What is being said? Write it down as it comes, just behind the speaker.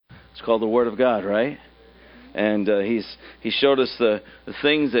It's called the Word of God, right? And He showed us the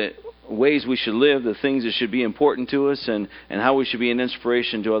things ways we should live, the things that should be important to us, and how we should be an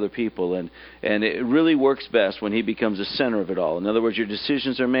inspiration to other people. And it really works best when He becomes the center of it all. In other words, your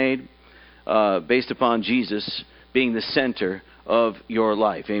decisions are made based upon Jesus being the center of your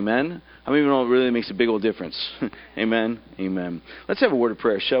life. Amen? How many of you know it really makes a big old difference? Amen? Amen. Let's have a word of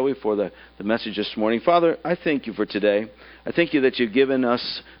prayer, shall we, for the message this morning. Father, I thank You for today. I thank You that You've given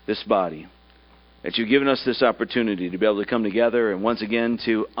us this body, that You've given us this opportunity to be able to come together and once again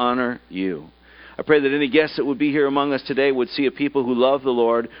to honor You. I pray that any guests that would be here among us today would see a people who love the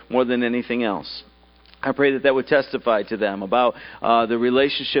Lord more than anything else. I pray that would testify to them about the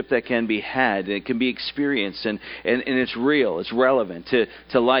relationship that can be had, it can be experienced, and it's real, it's relevant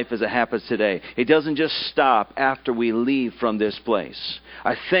to life as it happens today. It doesn't just stop after we leave from this place.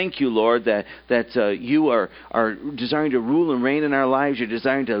 I thank You, Lord, that You are desiring to rule and reign in our lives. You're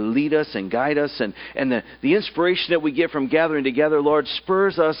desiring to lead us and guide us, and the inspiration that we get from gathering together, Lord,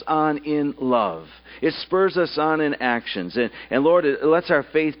 spurs us on in love. It spurs us on in actions. And Lord, it lets our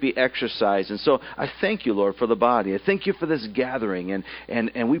faith be exercised. And so I thank You, Lord, for the body. I thank You for this gathering.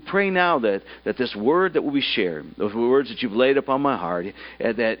 And we pray now that this word that will be shared, those words that You've laid upon my heart,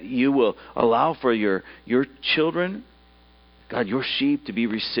 that You will allow for Your children, God, Your sheep, to be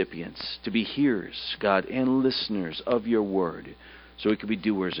recipients, to be hearers, God, and listeners of Your word, so we can be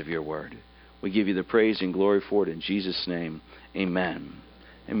doers of Your word. We give You the praise and glory for it in Jesus' name. Amen.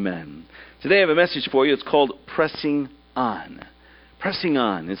 Amen. Today I have a message for you. It's called Pressing On. Pressing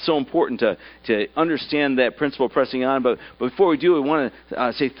on. It's so important to understand that principle of pressing on. But before we do, we want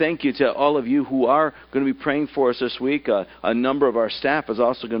to say thank you to all of you who are going to be praying for us this week. A number of our staff is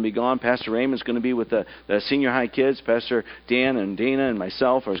also going to be gone. Pastor Raymond's going to be with the senior high kids. Pastor Dan and Dana and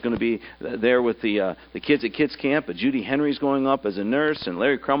myself are going to be there with the kids at Kids Camp. But Judy Henry's going up as a nurse, and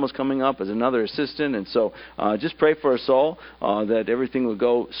Larry Crummel's coming up as another assistant. And so just pray for us all that everything will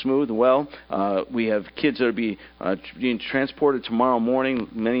go smooth and well. We have kids that will be being transported tomorrow morning.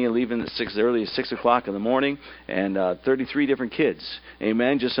 Many are leaving as early as 6 o'clock in the morning, and 33 different kids,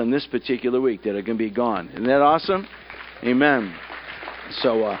 amen, just on this particular week that are going to be gone. Isn't that awesome? Amen.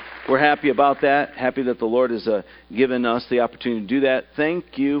 So we're happy about that, happy that the Lord has given us the opportunity to do that.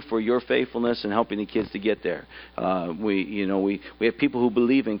 Thank you for your faithfulness in helping the kids to get there. We have people who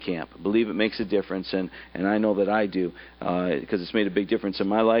believe in camp, believe it makes a difference, and I know that I do, because it's made a big difference in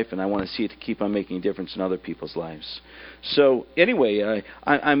my life, and I want to see it to keep on making a difference in other people's lives. So anyway,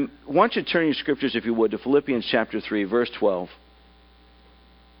 I want you to turn your scriptures, if you would, to Philippians chapter 3, verse 12.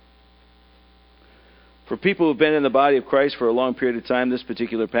 For people who have been in the body of Christ for a long period of time, this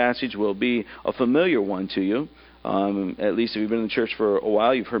particular passage will be a familiar one to you. At least if you've been in the church for a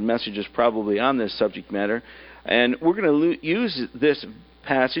while, you've heard messages probably on this subject matter. And we're going to use this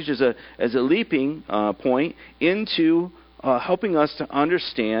passage as a leaping point into helping us to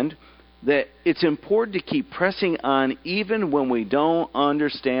understand that it's important to keep pressing on even when we don't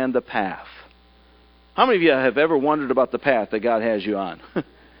understand the path. How many of you have ever wondered about the path that God has you on?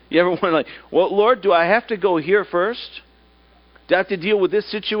 You ever wonder, like, well, Lord, do I have to go here first? Do I have to deal with this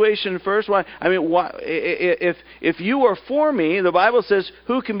situation first? Why? I mean, if You are for me, the Bible says,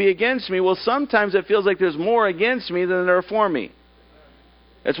 who can be against me? Well, sometimes it feels like there's more against me than there are for me.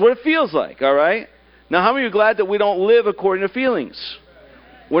 That's what it feels like, all right? Now, how many of you are glad that we don't live according to feelings?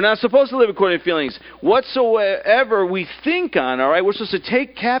 We're not supposed to live according to feelings. Whatsoever we think on, all right, we're supposed to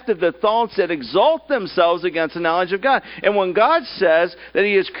take captive the thoughts that exalt themselves against the knowledge of God. And when God says that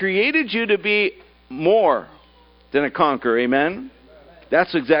He has created you to be more than a conqueror, amen?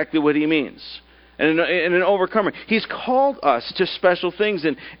 That's exactly what He means. And an overcomer. He's called us to special things.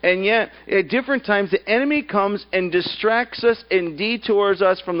 And yet, at different times, the enemy comes and distracts us and detours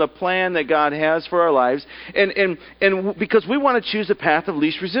us from the plan that God has for our lives. And because we want to choose the path of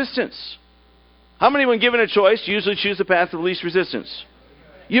least resistance. How many, when given a choice, usually choose the path of least resistance?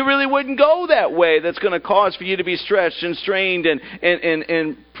 You really wouldn't go that way. That's going to cause for you to be stretched and strained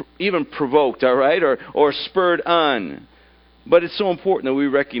and even provoked, all right, or spurred on. But it's so important that we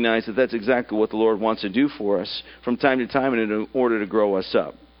recognize that that's exactly what the Lord wants to do for us from time to time in order to grow us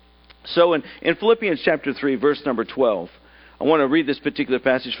up. So in Philippians chapter 3, verse number 12, I want to read this particular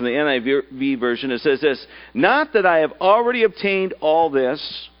passage from the NIV version. It says this, "Not that I have already obtained all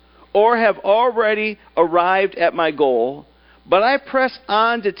this, or have already arrived at my goal, but I press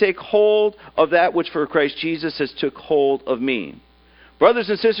on to take hold of that which for Christ Jesus has took hold of me. Brothers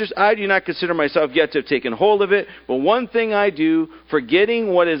and sisters, I do not consider myself yet to have taken hold of it, but one thing I do,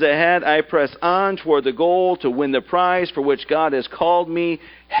 forgetting what is ahead, I press on toward the goal to win the prize for which God has called me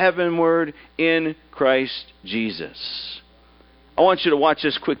heavenward in Christ Jesus." I want you to watch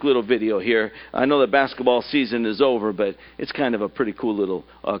this quick little video here. I know that basketball season is over, but it's kind of a pretty cool little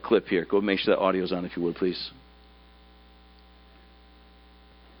clip here. Go make sure that audio's on if you would, please.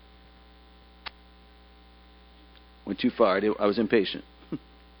 Went too far. I was impatient.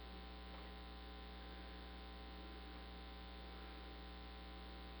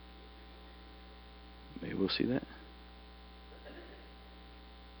 Maybe we'll see that.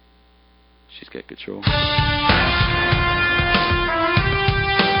 She's got control.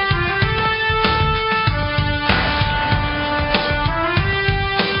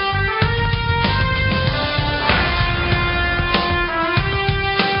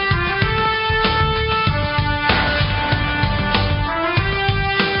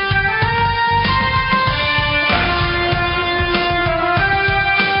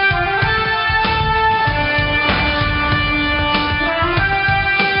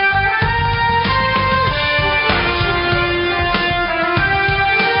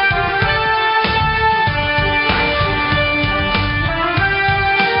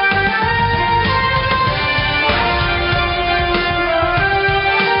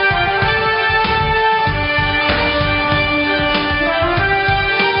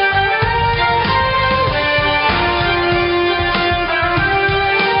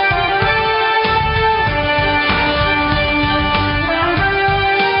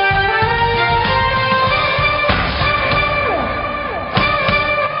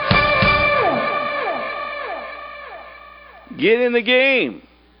 Get in the game.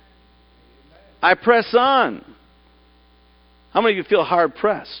 I press on. How many of you feel hard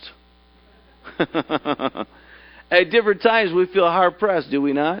pressed? At different times we feel hard pressed, do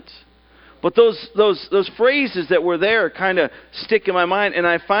we not? But those phrases that were there kind of stick in my mind, and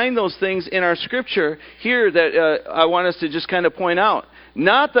I find those things in our scripture here that I want us to just kind of point out.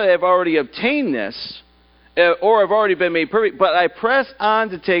 Not that I've already obtained this, or I've already been made perfect, but I press on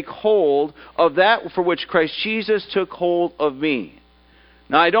to take hold of that for which Christ Jesus took hold of me.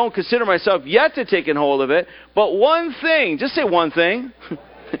 Now, I don't consider myself yet to taken hold of it, but one thing, just say one thing.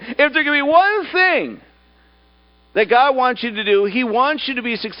 If there can be one thing that God wants you to do, He wants you to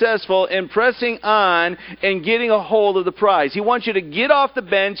be successful in pressing on and getting a hold of the prize. He wants you to get off the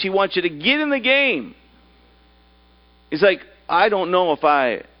bench. He wants you to get in the game. He's like, I don't know if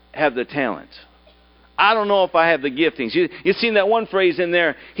I have the talent. I don't know if I have the giftings. You've seen that one phrase in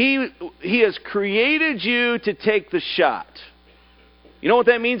there. He has created you to take the shot. You know what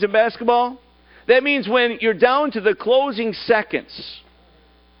that means in basketball? That means when you're down to the closing seconds,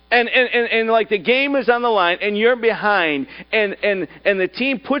 and like the game is on the line, and you're behind, and the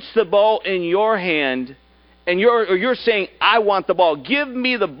team puts the ball in your hand, and you're saying, I want the ball. Give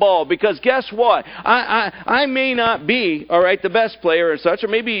me the ball, because guess what? I may not be, all right, the best player and such, or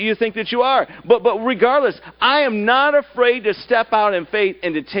maybe you think that you are. But regardless, I am not afraid to step out in faith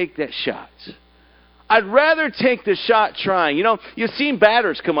and to take that shot. I'd rather take the shot trying. You know, you've seen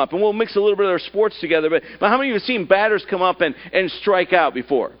batters come up, and we'll mix a little bit of our sports together, but how many of you have seen batters come up and strike out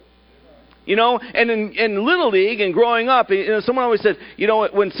before? You know, and in Little League and growing up, someone always said, you know,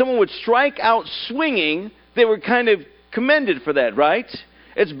 when someone would strike out swinging, they were kind of commended for that, right?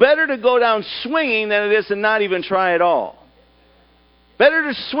 It's better to go down swinging than it is to not even try at all. Better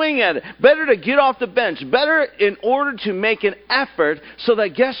to swing at it. Better to get off the bench. Better in order to make an effort so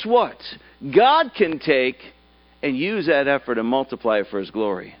that, guess what? God can take and use that effort and multiply it for His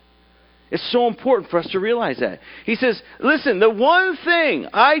glory. It's so important for us to realize that. He says, listen, the one thing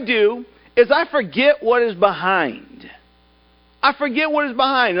I do is I forget what is behind. I forget what is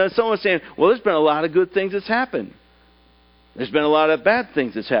behind. And someone's saying, well, there's been a lot of good things that's happened. There's been a lot of bad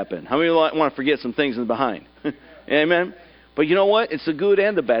things that's happened. How many want to forget some things in the behind? Amen? But you know what? It's the good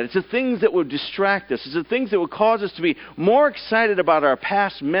and the bad. It's the things that would distract us. It's the things that would cause us to be more excited about our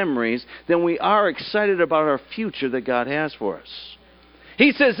past memories than we are excited about our future that God has for us.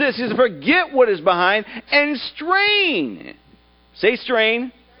 He says this, he says, forget what is behind and strain. Say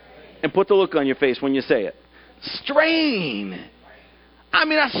strain. And put the look on your face when you say it. Strain. I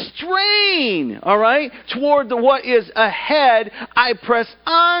mean, a strain, all right, toward what is ahead. I press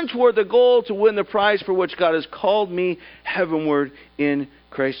on toward the goal to win the prize for which God has called me heavenward in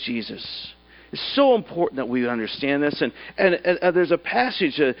Christ Jesus. It's so important that we understand this. And there's a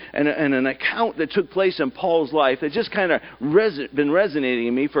passage and an account that took place in Paul's life that just kind of been resonating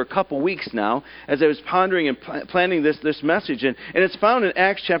in me for a couple weeks now as I was pondering and planning this message. And it's found in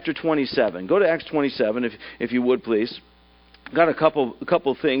Acts chapter 27. Go to Acts 27 if you would, please. I've got a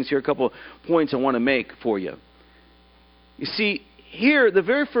couple things here, a couple points I want to make for you. You see, here, the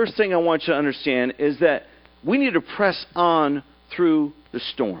very first thing I want you to understand is that we need to press on through the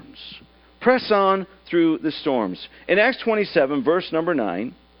storms. Press on through the storms. In Acts 27, verse number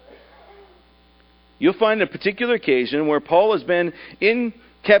 9, you'll find a particular occasion where Paul has been in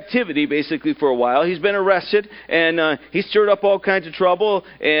captivity basically for a while. He's been arrested, and he stirred up all kinds of trouble,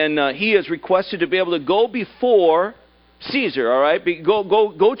 and he is requested to be able to go before Caesar, all right?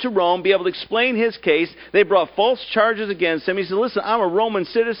 Go to Rome, be able to explain his case. They brought false charges against him. He said, listen, I'm a Roman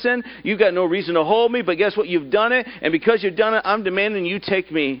citizen. You've got no reason to hold me, but guess what? You've done it, and because you've done it, I'm demanding you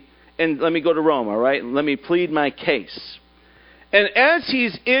take me and let me go to Rome, all right? Let me plead my case. And as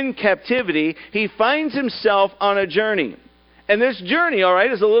he's in captivity, he finds himself on a journey. And this journey, all right,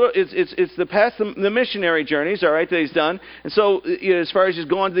 is it's the missionary journeys, all right, that he's done. And so, as far as he's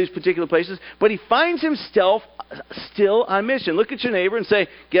gone to these particular places, but he finds himself still on mission. Look at your neighbor and say,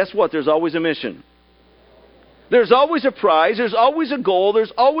 guess what? There's always a mission. There's always a prize. There's always a goal.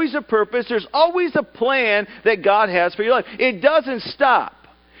 There's always a purpose. There's always a plan that God has for your life. It doesn't stop.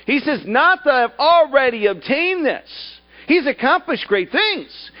 He says, not that I've already obtained this. He's accomplished great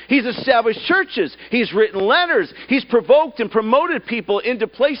things. He's established churches. He's written letters. He's provoked and promoted people into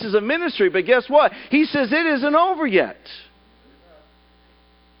places of ministry. But guess what? He says it isn't over yet.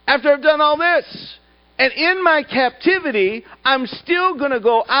 After I've done all this, and in my captivity, I'm still going to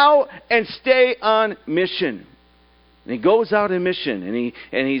go out and stay on mission. And he goes out in mission,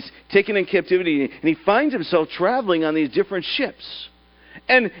 and he's taken in captivity, and he finds himself traveling on these different ships.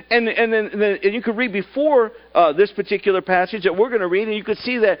 And you could read before this particular passage that we're going to read, and you could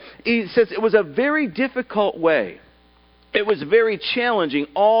see that he says it was a very difficult way. It was very challenging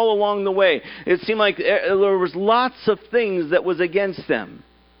all along the way. It seemed like there was lots of things that was against them.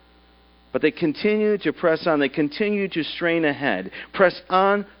 But they continued to press on. They continued to strain ahead. Press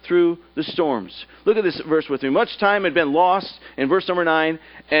on through the storms. Look at this verse with me. Much time had been lost in verse number 9,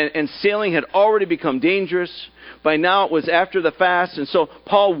 and sailing had already become dangerous. By now it was after the fast, and so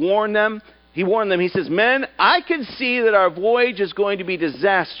Paul warned them. He warned them. He says, men, I can see that our voyage is going to be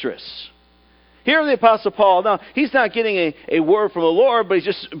disastrous. Here the Apostle Paul, now, he's not getting a word from the Lord, but he's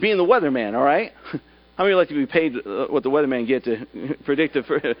just being the weatherman, all right? How many would like to be paid what the weatherman get to predict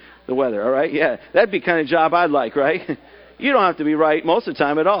the weather, all right? Yeah, that'd be the kind of job I'd like, right? You don't have to be right most of the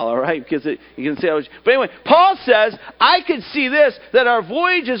time at all, all right? Because you can say, but anyway, Paul says, I could see this, that our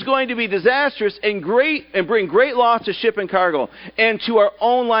voyage is going to be disastrous and bring great loss to ship and cargo, and to our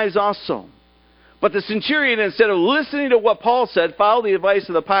own lives also. But the centurion, instead of listening to what Paul said, followed the advice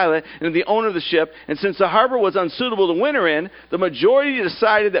of the pilot and the owner of the ship. And since the harbor was unsuitable to winter in, the majority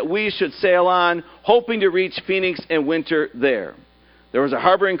decided that we should sail on, hoping to reach Phoenix and winter there. There was a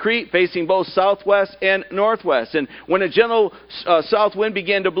harbor in Crete facing both southwest and northwest. And when a gentle south wind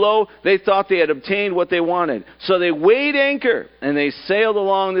began to blow, they thought they had obtained what they wanted. So they weighed anchor and they sailed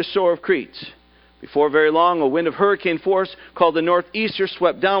along the shore of Crete. Before very long, a wind of hurricane force called the northeaster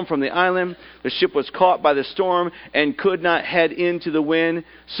swept down from the island. The ship was caught by the storm and could not head into the wind,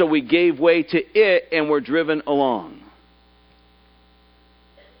 so we gave way to it and were driven along.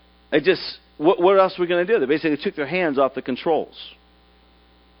 What else were we going to do? They basically took their hands off the controls.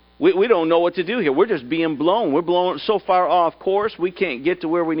 We don't know what to do here. We're just being blown. We're blown so far off course, we can't get to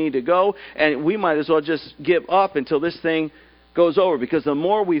where we need to go, and we might as well just give up until this thing goes over, because the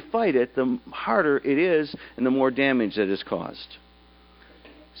more we fight it, the harder it is and the more damage that is caused.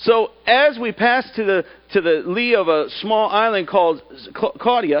 So as we passed to the lee of a small island called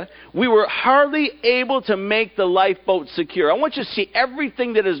Claudia, we were hardly able to make the lifeboat secure. I want you to see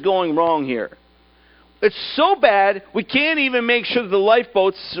everything that is going wrong here. It's so bad, we can't even make sure that the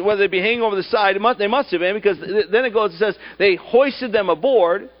lifeboats, whether they be hanging over the side, they must have been, because then it goes and says they hoisted them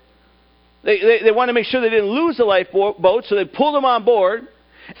aboard. They want to make sure they didn't lose the lifeboat, so they pulled them on board,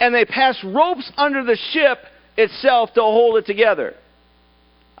 and they passed ropes under the ship itself to hold it together.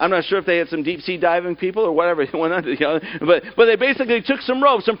 I'm not sure if they had some deep-sea diving people or whatever they went under, but they basically took some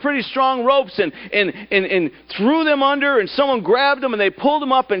ropes, some pretty strong ropes, and threw them under, and someone grabbed them, and they pulled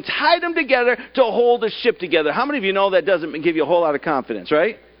them up and tied them together to hold the ship together. How many of you know that doesn't give you a whole lot of confidence,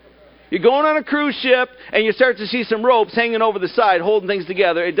 right? You're going on a cruise ship, and you start to see some ropes hanging over the side, holding things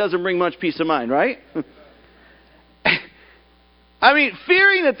together. It doesn't bring much peace of mind, right? I mean,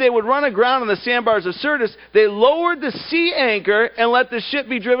 fearing that they would run aground on the sandbars of Syrtis, they lowered the sea anchor and let the ship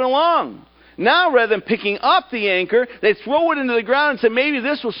be driven along. Now, rather than picking up the anchor, they throw it into the ground and say, maybe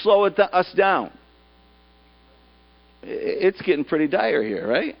this will slow us down. It's getting pretty dire here,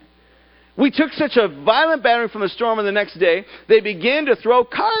 right? We took such a violent battering from the storm, and the next day, they began to throw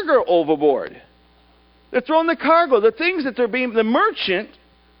cargo overboard. They're throwing the cargo, the things that the merchant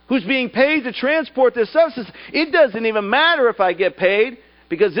who's being paid to transport this stuff says, it doesn't even matter if I get paid,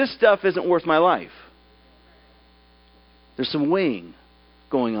 because this stuff isn't worth my life. There's some weighing.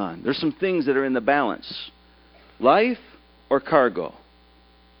 going on. There's some things that are in the balance. Life or cargo.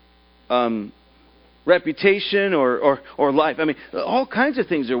 Reputation or life. I mean, all kinds of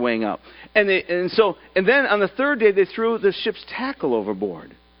things are weighing out. And then on the third day they threw the ship's tackle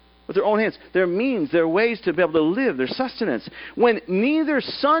overboard with their own hands. Their means, their ways to be able to live, their sustenance. When neither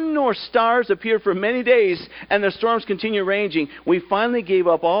sun nor stars appeared for many days and the storms continued raging, we finally gave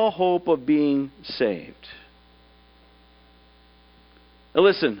up all hope of being saved. Now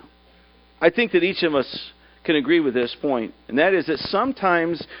listen, I think that each of us can agree with this point, and that is that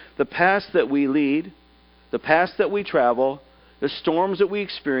sometimes the paths that we lead, the paths that we travel, the storms that we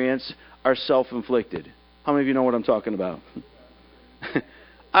experience are self-inflicted. How many of you know what I'm talking about?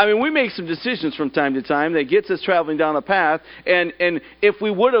 I mean, we make some decisions from time to time that gets us traveling down a path, and if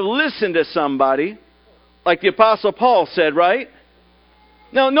we would have listened to somebody, like the Apostle Paul said, right?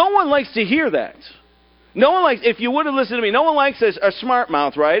 Now, no one likes to hear that. No one likes, if you would have listened to me, no one likes a smart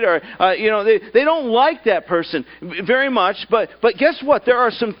mouth, right? Or, they don't like that person very much. But guess what? There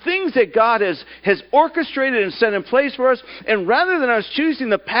are some things that God has orchestrated and set in place for us. And rather than us choosing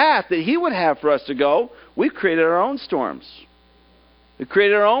the path that He would have for us to go, we've created our own storms. We've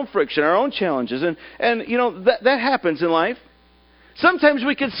created our own friction, our own challenges. And that happens in life. Sometimes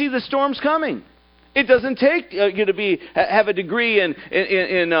we can see the storms coming. It doesn't take you to have a degree in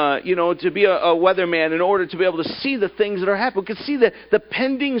to be a weatherman in order to be able to see the things that are happening. We can see the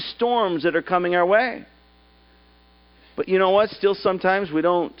pending storms that are coming our way. But you know what? Still sometimes we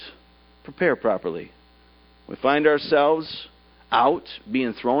don't prepare properly. We find ourselves out,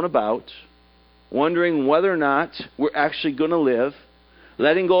 being thrown about, wondering whether or not we're actually going to live,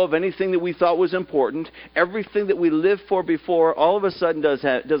 letting go of anything that we thought was important. Everything that we lived for before all of a sudden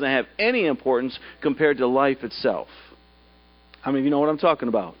doesn't have any importance compared to life itself. How many of you know what I'm talking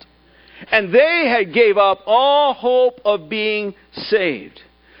about? And they had gave up all hope of being saved.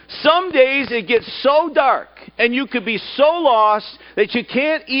 Some days it gets so dark and you could be so lost that you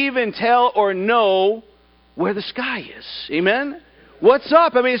can't even tell or know where the sky is. Amen? What's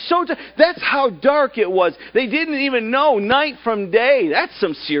up? I mean, that's how dark it was. They didn't even know night from day. That's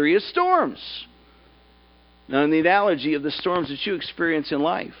some serious storms. Now, in the analogy of the storms that you experience in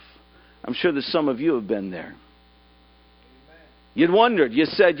life, I'm sure that some of you have been there. You'd wondered. You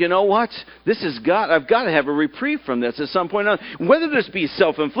said, you know what? I've got to have a reprieve from this at some point. Whether this be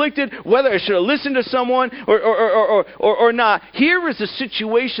self-inflicted, whether I should have listened to someone or not. Here is the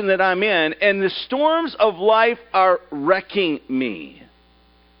situation that I'm in, and the storms of life are wrecking me.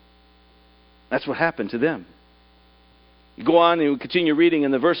 That's what happened to them. You go on and we continue reading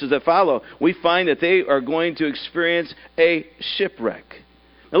in the verses that follow. We find that they are going to experience a shipwreck.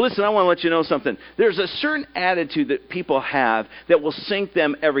 Now listen, I want to let you know something. There's a certain attitude that people have that will sink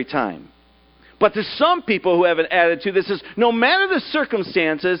them every time. But there's some people who have an attitude that says, no matter the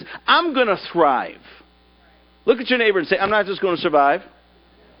circumstances, I'm going to thrive. Look at your neighbor and say, I'm not just going to survive.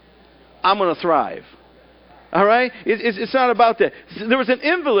 I'm going to thrive. All right? It's not about that. There was an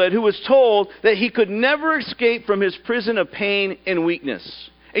invalid who was told that he could never escape from his prison of pain and weakness.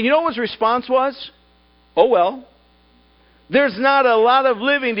 And you know what his response was? Oh, well. There's not a lot of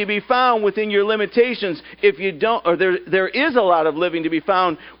living to be found within your limitations if you don't, or there is a lot of living to be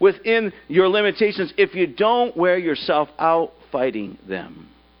found within your limitations if you don't wear yourself out fighting them.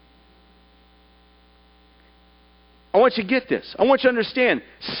 I want you to get this. I want you to understand.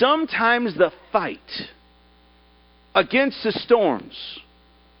 Sometimes the fight against the storms,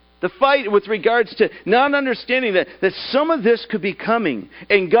 the fight with regards to not understanding that some of this could be coming.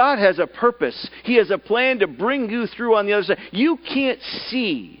 And God has a purpose. He has a plan to bring you through on the other side. You can't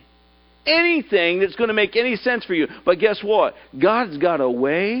see anything that's going to make any sense for you. But guess what? God's got a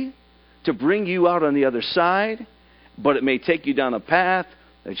way to bring you out on the other side. But it may take you down a path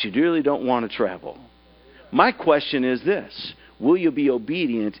that you really don't want to travel. My question is this. Will you be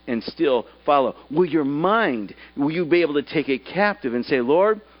obedient and still follow? Will you be able to take it captive and say,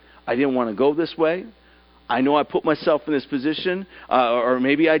 Lord, I didn't want to go this way. I know I put myself in this position, or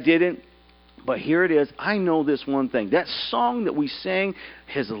maybe I didn't. But here it is. I know this one thing. That song that we sang,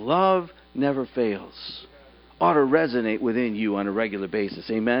 His love never fails, ought to resonate within you on a regular basis.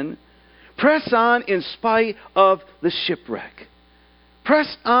 Amen? Press on in spite of the shipwreck.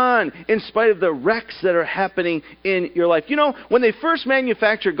 Press on in spite of the wrecks that are happening in your life. You know, when they first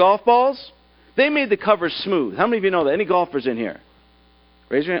manufactured golf balls, they made the covers smooth. How many of you know that? Any golfers in here?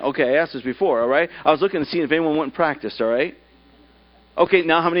 Raise your hand. Okay, I asked this before, all right? I was looking to see if anyone went and practiced, all right? Okay,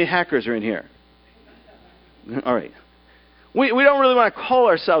 now how many hackers are in here? All right. We don't really want to call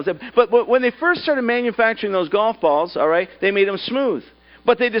ourselves that. But when they first started manufacturing those golf balls, all right, they made them smooth.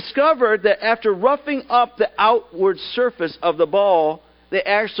 But they discovered that after roughing up the outward surface of the ball, they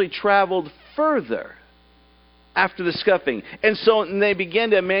actually traveled further after the scuffing. And so they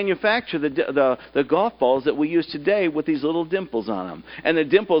began to manufacture the golf balls that we use today with these little dimples on them. And the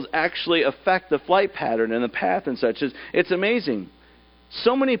dimples actually affect the flight pattern and the path and such. It's amazing.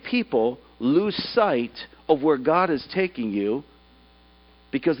 So many people lose sight of where God is taking you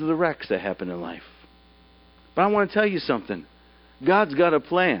because of the wrecks that happen in life. But I want to tell you something. God's got a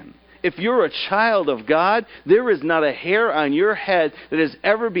plan. If you're a child of God, there is not a hair on your head that is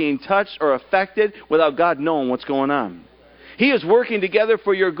ever being touched or affected without God knowing what's going on. He is working together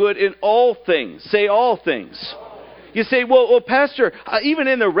for your good in all things. Say all things. You say, well Pastor, even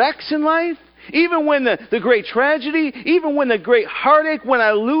in the wrecks in life, even when the great tragedy, even when the great heartache, when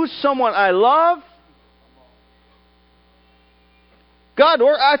I lose someone I love, God,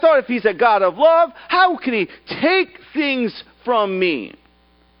 or I thought if He's a God of love, how can He take things from me?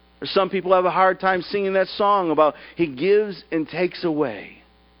 Or some people have a hard time singing that song about He gives and takes away.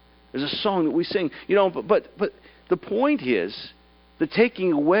 There's a song that we sing, but the point is, the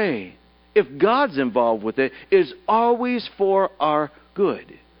taking away, if God's involved with it, is always for our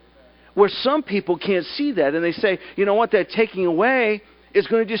good. Where some people can't see that, and they say, you know what, that taking away is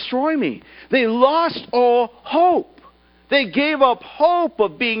going to destroy me. They lost all hope. They gave up hope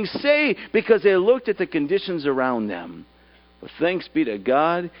of being saved because they looked at the conditions around them. But thanks be to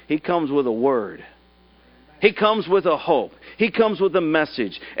God, He comes with a word. He comes with a hope. He comes with a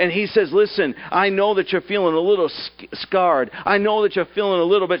message. And He says, listen, I know that you're feeling a little scarred. I know that you're feeling a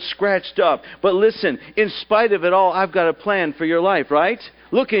little bit scratched up. But listen, in spite of it all, I've got a plan for your life, right?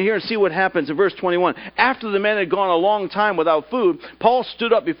 Look in here and see what happens in verse 21. After the men had gone a long time without food, Paul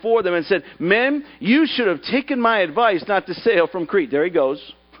stood up before them and said, men, you should have taken my advice not to sail from Crete. There he goes.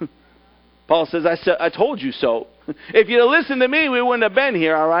 Paul says, I told you so. If you'd have listened to me, we wouldn't have been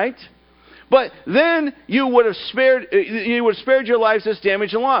here, all right? But then you would have spared your lives this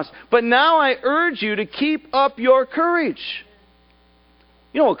damage and loss. But now I urge you to keep up your courage.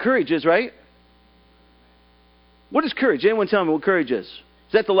 You know what courage is, right? What is courage? Anyone tell me what courage is?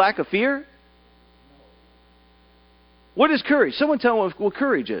 Is that the lack of fear? What is courage? Someone tell me what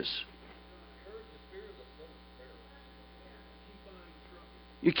courage is.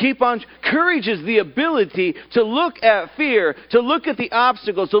 You keep on. Courage is the ability to look at fear, to look at the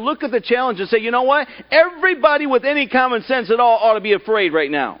obstacles, to look at the challenge and say, you know what? Everybody with any common sense at all ought to be afraid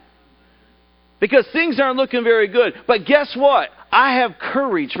right now. Because things aren't looking very good. But guess what? I have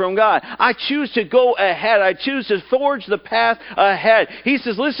courage from God. I choose to go ahead. I choose to forge the path ahead. He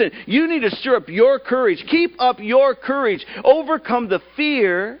says, listen, you need to stir up your courage. Keep up your courage. Overcome the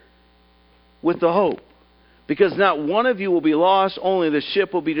fear with the hope. Because not one of you will be lost, only the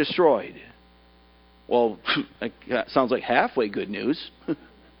ship will be destroyed. Well, that sounds like halfway good news.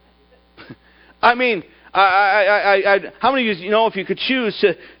 I mean, how many of you know if you could choose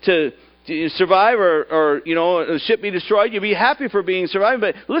to survive or the ship be destroyed, you'd be happy for being survived.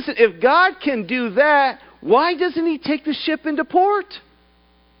 But listen, if God can do that, why doesn't He take the ship into port?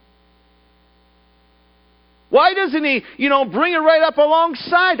 Why doesn't He, bring it right up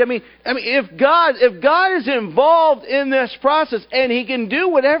alongside? I mean, if God is involved in this process and He can do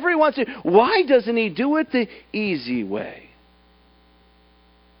whatever He wants to, why doesn't He do it the easy way?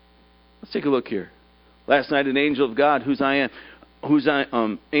 Let's take a look here. Last night, an angel of God,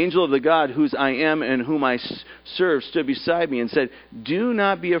 angel of the God whose I am and whom I serve, stood beside me and said, "Do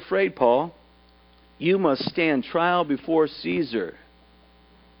not be afraid, Paul. You must stand trial before Caesar."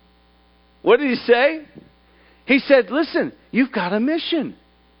 What did he say? He said, listen, you've got a mission.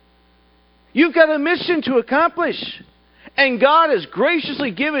 You've got a mission to accomplish. And God has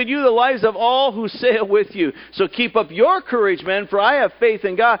graciously given you the lives of all who sail with you. So keep up your courage, men, for I have faith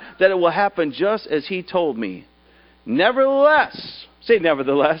in God that it will happen just as He told me. Nevertheless, say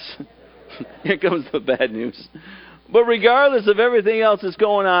nevertheless. Here comes the bad news. But regardless of everything else that's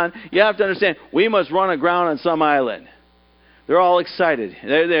going on, you have to understand, we must run aground on some island. They're all excited.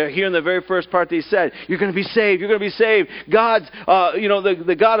 They're here in the very first part they said, you're going to be saved, you're going to be saved. God's,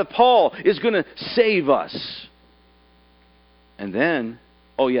 the God of Paul is going to save us. And then,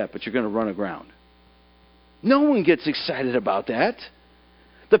 oh yeah, but you're going to run aground. No one gets excited about that.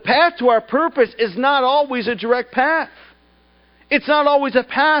 The path to our purpose is not always a direct path. It's not always a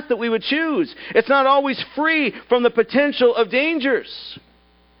path that we would choose. It's not always free from the potential of dangers.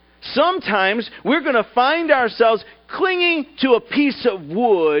 Sometimes we're going to find ourselves clinging to a piece of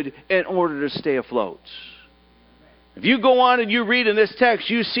wood in order to stay afloat. If you go on and you read in this text,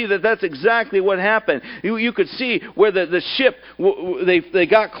 you see that that's exactly what happened. You could see where the ship, they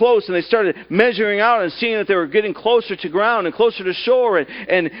got close and they started measuring out and seeing that they were getting closer to ground and closer to shore.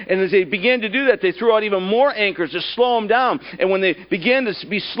 And as they began to do that, they threw out even more anchors to slow them down. And when they began to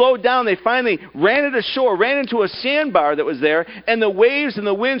be slowed down, they finally ran into shore, ran into a sandbar that was there. And the waves and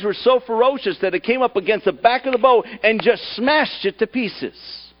the winds were so ferocious that it came up against the back of the boat and just smashed it to pieces.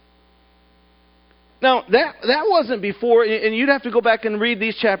 Now, that wasn't before, and you'd have to go back and read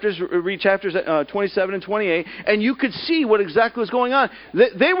these chapters, 27 and 28, and you could see what exactly was going on.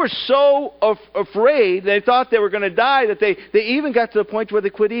 They were so afraid, they thought they were going to die, that they even got to the point where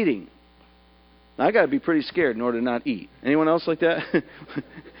they quit eating. Now, I got to be pretty scared in order to not eat. Anyone else like that?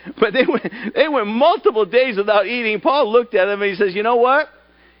 But they went multiple days without eating. Paul looked at them and he says, you know what?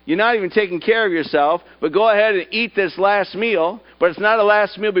 You're not even taking care of yourself, but go ahead and eat this last meal. But it's not a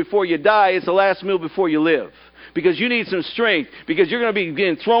last meal before you die. It's a last meal before you live. Because you need some strength. Because you're going to be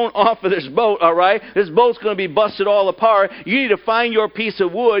getting thrown off of this boat, all right? This boat's going to be busted all apart. You need to find your piece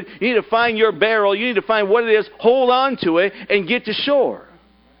of wood. You need to find your barrel. You need to find what it is. Hold on to it and get to shore.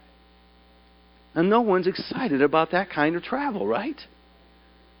 And no one's excited about that kind of travel, right?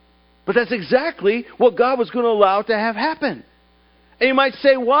 But that's exactly what God was going to allow to have happen. And you might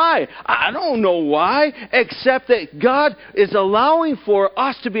say, why? I don't know why, except that God is allowing for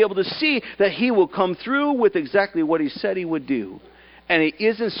us to be able to see that He will come through with exactly what He said He would do. And He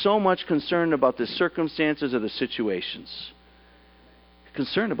isn't so much concerned about the circumstances or the situations. He's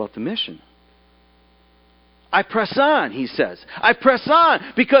concerned about the mission. I press on, he says. I press on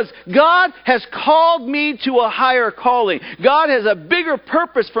because God has called me to a higher calling. God has a bigger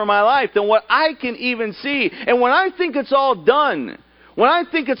purpose for my life than what I can even see. And when I think it's all done, when I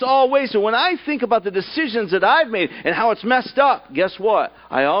think it's all wasted, when I think about the decisions that I've made and how it's messed up, guess what?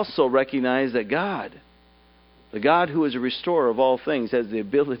 I also recognize that God, the God who is a restorer of all things, has the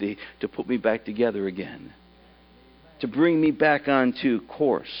ability to put me back together again. To bring me back onto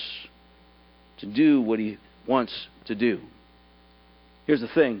course. To do what He wants to do. Here's the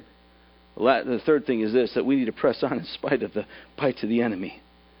thing. The third thing is this, that we need to press on in spite of the bites of the enemy.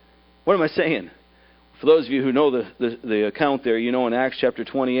 What am I saying? For those of you who know the account there, you know in Acts chapter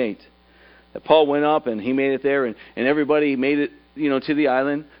 28 that Paul went up and he made it there and everybody made it to the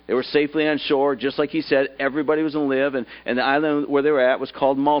island. They were safely on shore, just like he said. Everybody was going to live, and the island where they were at was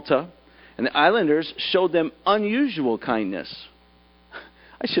called Malta. And the islanders showed them unusual kindness.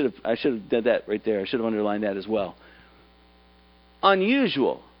 I should have done that right there. I should have underlined that as well.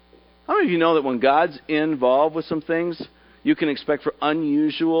 Unusual. How many of you know that when God's involved with some things, you can expect for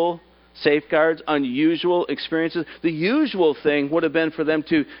unusual safeguards, unusual experiences? The usual thing would have been for them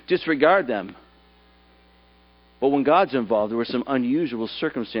to disregard them. But when God's involved, there were some unusual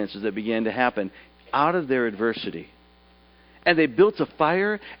circumstances that began to happen out of their adversity. And they built a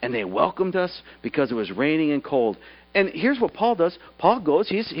fire and they welcomed us because it was raining and cold. And here's what Paul does. Paul goes,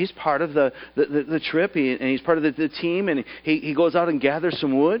 he's part of the trip, and he's part of the team, and he goes out and gathers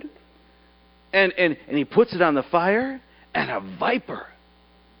some wood. And he puts it on the fire, and a viper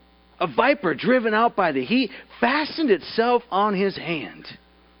driven out by the heat, fastened itself on his hand.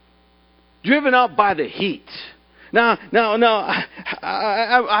 Driven out by the heat. Now,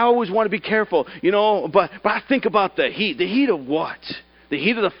 I always want to be careful, but I think about the heat. The heat of what? The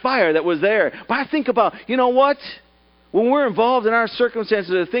heat of the fire that was there. But I think about, what? When we're involved in our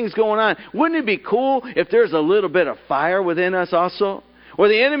circumstances or things going on, wouldn't it be cool if there's a little bit of fire within us also? Where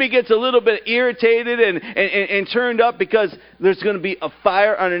the enemy gets a little bit irritated and turned up because there's going to be a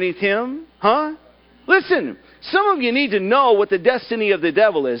fire underneath him? Huh? Listen, some of you need to know what the destiny of the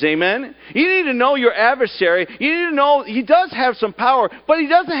devil is, amen? You need to know your adversary. You need to know he does have some power, but he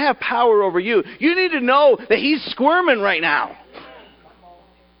doesn't have power over you. You need to know that he's squirming right now.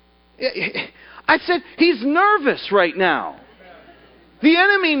 I said, he's nervous right now. The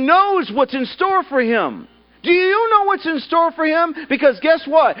enemy knows what's in store for him. Do you know what's in store for him? Because guess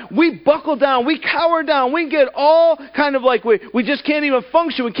what? We buckle down. We cower down. We get all kind of like we just can't even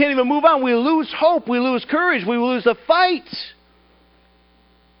function. We can't even move on. We lose hope. We lose courage. We lose the fight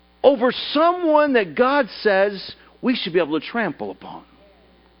over someone that God says we should be able to trample upon.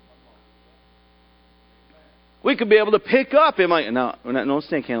 We could be able to pick up. No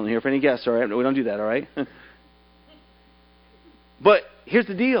snake handling here for any guests, all right? We don't do that, all right? But here's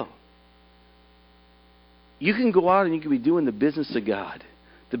the deal. You can go out and you can be doing the business of God,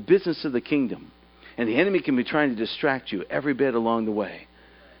 the business of the kingdom. And the enemy can be trying to distract you every bit along the way.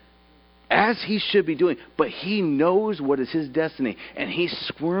 as he should be doing, but he knows what is his destiny, and he's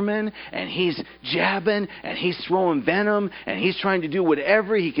squirming, and he's jabbing, and he's throwing venom, and he's trying to do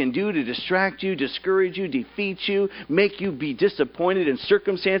whatever he can do to distract you, discourage you, defeat you, make you be disappointed in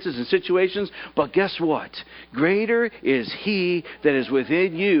circumstances and situations. But guess what? Greater is he that is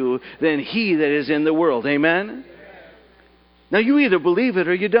within you than he that is in the world. Amen? Now you either believe it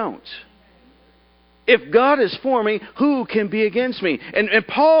or you don't. If God is for me, who can be against me? And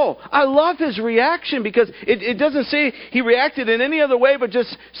Paul, I love his reaction, because it doesn't say he reacted in any other way, but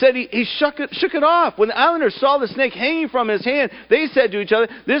just said he shook it off. When the islanders saw the snake hanging from his hand, they said to each other,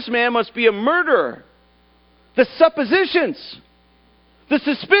 this man must be a murderer. The suppositions, the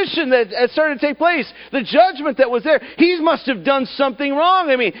suspicion that had started to take place, the judgment that was there, he must have done something wrong.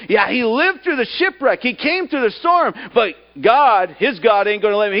 I mean, yeah, he lived through the shipwreck. He came through the storm. But God, his God, ain't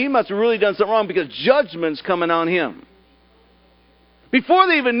going to let him. He must have really done something wrong, because judgment's coming on him. Before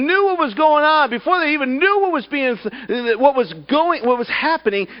they even knew what was going on, before they even knew what was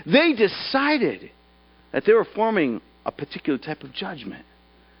happening, they decided that they were forming a particular type of judgment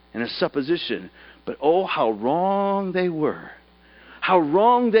and a supposition. But oh, how wrong they were. How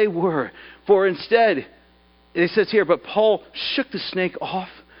wrong they were. For instead, it says here, but Paul shook the snake off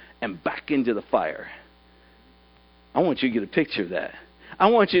and back into the fire. I want you to get a picture of that. I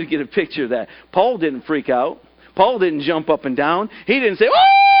want you to get a picture of that. Paul didn't freak out. Paul didn't jump up and down. He didn't say,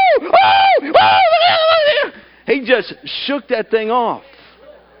 oh, oh, oh. He just shook that thing off.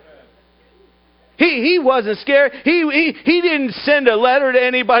 He wasn't scared. He didn't send a letter to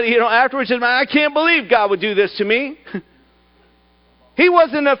anybody, afterwards. Said, I can't believe God would do this to me. He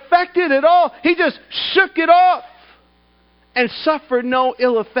wasn't affected at all. He just shook it off and suffered no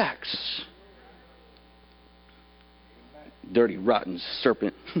ill effects. Dirty, rotten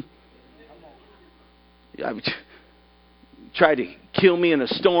serpent. Tried to kill me in a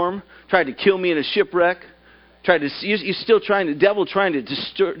storm. Tried to kill me in a shipwreck. You're still the devil trying to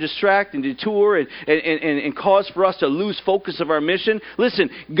distract and detour and cause for us to lose focus of our mission. Listen,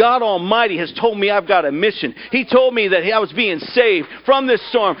 God Almighty has told me I've got a mission. He told me that I was being saved from this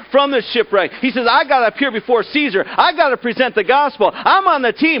storm, from this shipwreck. He says, I got to appear before Caesar. I got to present the gospel. I'm on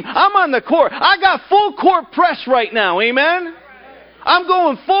the team. I'm on the court. I got full court press right now. Amen? I'm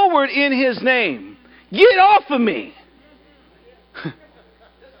going forward in his name. Get off of me.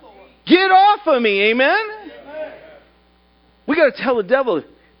 Get off of me. Amen? We got to tell the devil,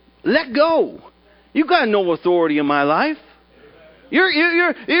 let go. You got no authority in my life.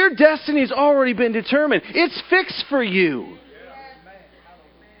 Your destiny's already been determined. It's fixed for you.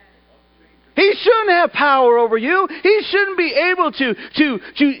 He shouldn't have power over you. He shouldn't be able to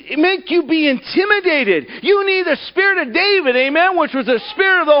make you be intimidated. You need the spirit of David, amen, which was the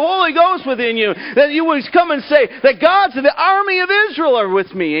spirit of the Holy Ghost within you, that you would come and say, that God's the army of Israel are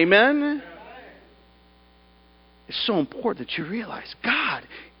with me, amen. It's so important that you realize God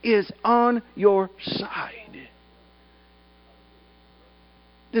is on your side.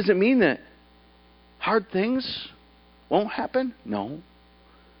 Does it mean that hard things won't happen? No.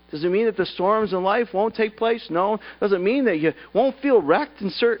 Does it mean that the storms in life won't take place? No. Does it mean that you won't feel wrecked in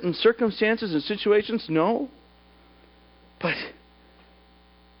certain circumstances and situations? No. But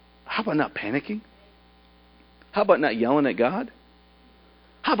how about not panicking? How about not yelling at God?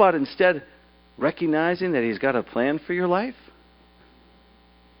 How about instead recognizing that He's got a plan for your life?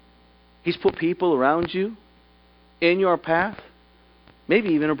 He's put people around you, in your path, maybe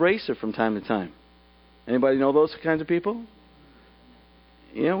even abrasive from time to time. Anybody know those kinds of people?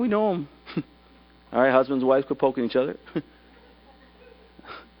 Yeah, we know them. All right, husbands and wives, quit poking each other.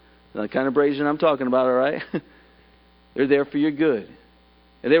 The kind of abrasion I'm talking about, all right? They're there for your good.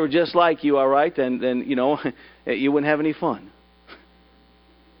 If they were just like you, all right, then you know, you wouldn't have any fun.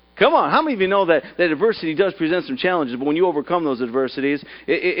 Come on, how many of you know that adversity does present some challenges, but when you overcome those adversities,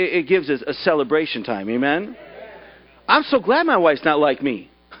 it gives us a celebration time, amen? I'm so glad my wife's not like me.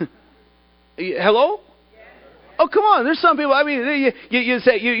 Hello? Oh, come on, there's some people, I mean, you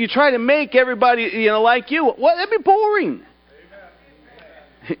say, you try to make everybody, like you. Well, that'd be boring.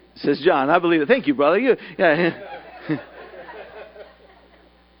 Says John, I believe it. Thank you, brother. Yeah.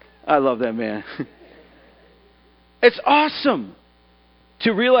 I love that man. It's awesome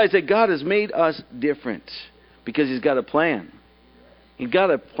to realize that God has made us different because He's got a plan. He's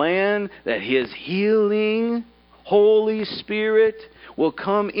got a plan that His healing Holy Spirit will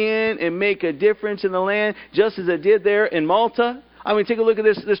come in and make a difference in the land, just as it did there in Malta. I mean, take a look at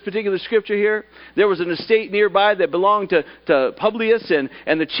this particular scripture here. There was an estate nearby that belonged to Publius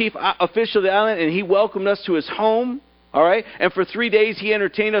and the chief official of the island, and he welcomed us to his home. All right? And for 3 days he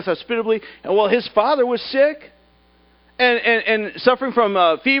entertained us hospitably. And while his father was sick, and suffering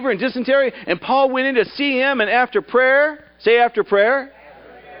from fever and dysentery. And Paul went in to see him, and after prayer, say after prayer.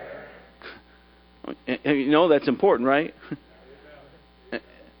 And you know that's important, right?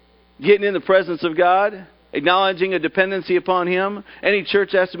 Getting in the presence of God, acknowledging a dependency upon Him. Any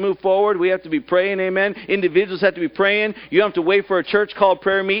church has to move forward. We have to be praying, amen. Individuals have to be praying. You don't have to wait for a church called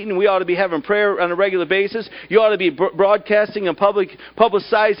prayer meeting. We ought to be having prayer on a regular basis. You ought to be broadcasting and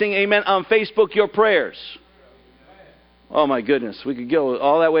publicizing, amen, on Facebook your prayers. Oh my goodness, we could go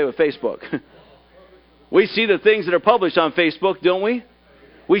all that way with Facebook. We see the things that are published on Facebook, don't we?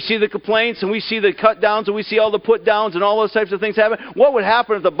 We see the complaints, and we see the cut downs, and we see all the put downs and all those types of things happen. What would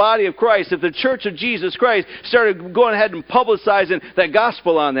happen if the body of Christ, if the church of Jesus Christ started going ahead and publicizing that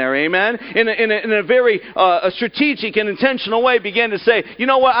gospel on there, amen? In a very strategic and intentional way, began to say, you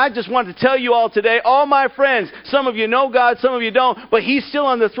know what, I just want to tell you all today, all my friends, some of you know God, some of you don't, but He's still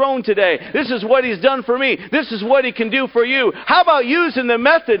on the throne today. This is what He's done for me. This is what He can do for you. How about using the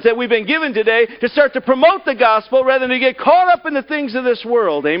methods that we've been given today to start to promote the gospel rather than to get caught up in the things of this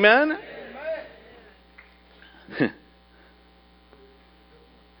world? Amen?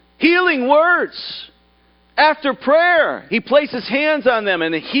 Healing words. After prayer, He placed His hands on them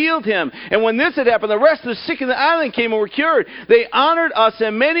and healed him. And when this had happened, the rest of the sick in the island came and were cured. They honored us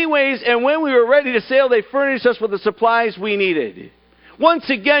in many ways, and when we were ready to sail, they furnished us with the supplies we needed. Once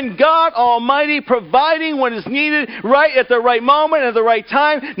again, God Almighty providing what is needed right at the right moment, at the right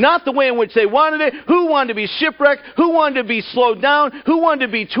time, not the way in which they wanted it. Who wanted to be shipwrecked? Who wanted to be slowed down? Who wanted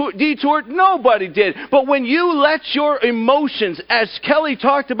to be detoured? Nobody did. But when you let your emotions, as Kelly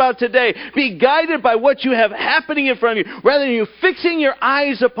talked about today, be guided by what you have happening in front of you, rather than you fixing your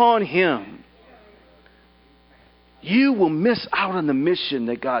eyes upon Him, you will miss out on the mission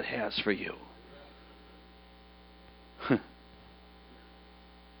that God has for you.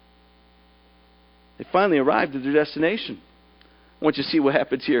 They finally arrived at their destination. I want you to see what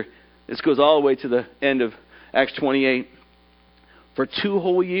happens here. This goes all the way to the end of Acts 28. For 2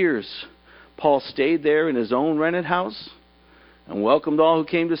 whole years, Paul stayed there in his own rented house and welcomed all who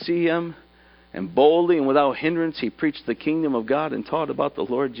came to see him. And boldly and without hindrance, he preached the kingdom of God and taught about the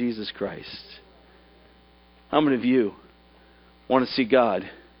Lord Jesus Christ. How many of you want to see God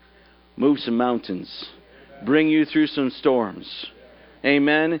move some mountains, bring you through some storms?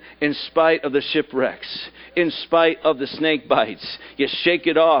 Amen. In spite of the shipwrecks, in spite of the snake bites, you shake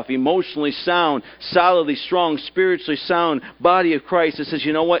it off. Emotionally sound, solidly strong, spiritually sound body of Christ that says,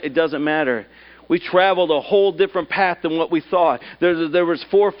 you know what? It doesn't matter. We traveled a whole different path than what we thought. There was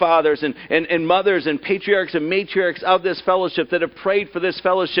forefathers and mothers and patriarchs and matriarchs of this fellowship that have prayed for this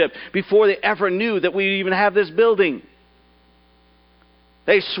fellowship before they ever knew that we even have this building.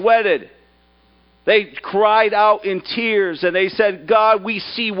 They sweated. They cried out in tears, and they said, God, we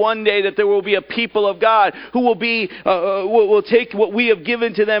see one day that there will be a people of God who will take what we have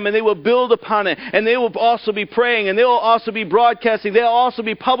given to them, and they will build upon it, and they will also be praying, and they will also be broadcasting, they'll also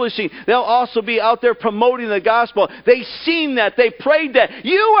be publishing, they'll also be out there promoting the gospel. They seen that, they prayed that.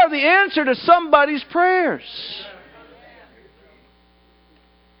 You are the answer to somebody's prayers.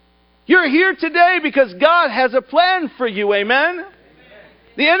 You're here today because God has a plan for you, amen?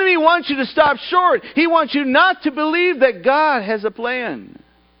 The enemy wants you to stop short. He wants you not to believe that God has a plan.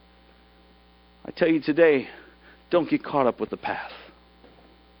 I tell you today, don't get caught up with the path.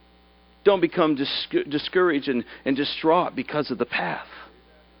 Don't become discouraged and distraught because of the path.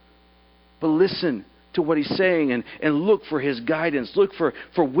 But listen to what He's saying and look for His guidance. Look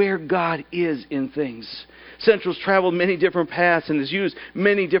for where God is in things. Central's traveled many different paths and has used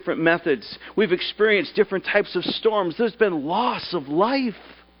many different methods. We've experienced different types of storms. There's been loss of life.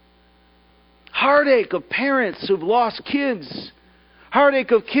 Heartache of parents who've lost kids. Heartache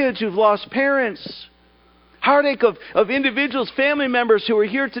of kids who've lost parents. Heartache of individuals, family members who are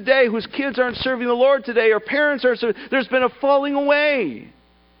here today whose kids aren't serving the Lord today or parents aren't serving. There's been a falling away.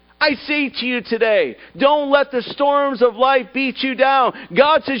 I say to you today, don't let the storms of life beat you down.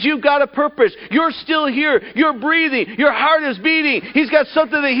 God says you've got a purpose. You're still here. You're breathing. Your heart is beating. He's got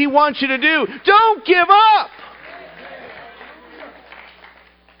something that He wants you to do. Don't give up.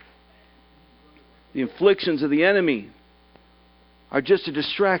 The inflictions of the enemy are just to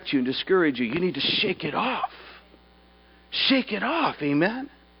distract you and discourage you. You need to shake it off. Shake it off. Amen?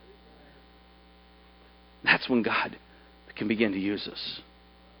 That's when God can begin to use us.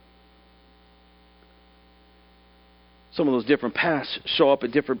 Some of those different paths show up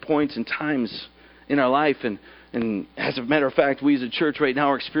at different points and times in our life. And as a matter of fact, we as a church right now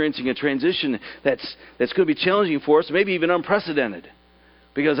are experiencing a transition that's going to be challenging for us, maybe even unprecedented.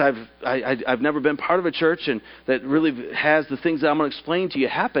 Because I've never been part of a church and that really has the things that I'm going to explain to you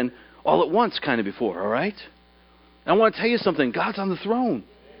happen all at once kind of before, all right? I want to tell you something. God's on the throne.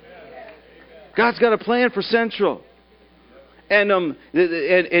 God's got a plan for Central. And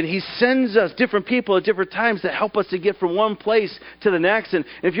He sends us different people at different times that help us to get from one place to the next. And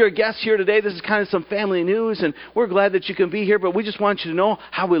if you're a guest here today, this is kind of some family news, and we're glad that you can be here. But we just want you to know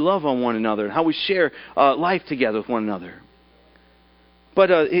how we love on one another and how we share life together with one another. But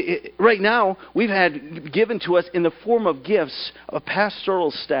right now, we've had given to us in the form of gifts a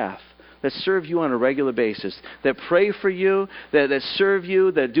pastoral staff that serve you on a regular basis, that pray for you, that serve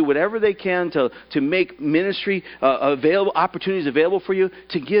you, that do whatever they can to make ministry available, opportunities available for you,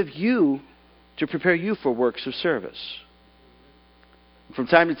 to prepare you for works of service. From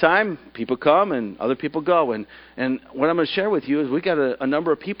time to time, people come and other people go. And what I'm going to share with you is we've got a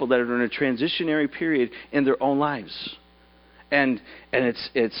number of people that are in a transitionary period in their own lives. And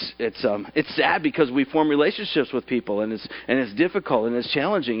it's sad because we form relationships with people, and it's difficult, and it's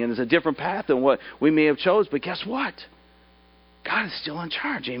challenging, and it's a different path than what we may have chose. But guess what? God is still in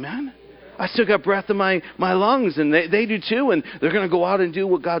charge, amen? I still got breath in my lungs, and they do too, and they're going to go out and do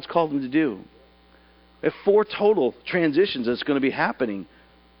what God's called them to do. We have 4 total transitions that's going to be happening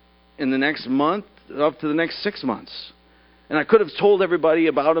in the next month up to the next 6 months. And I could have told everybody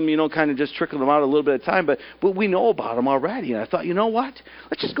about them, kind of just trickled them out a little bit at a time, but we know about them already. And I thought, you know what?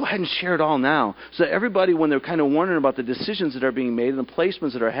 Let's just go ahead and share it all now. So that everybody, when they're kind of wondering about the decisions that are being made and the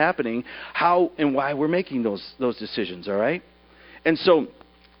placements that are happening, how and why we're making those decisions, all right? And so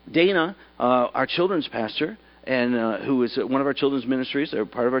Dana, our children's pastor, and who is one of our children's ministries, or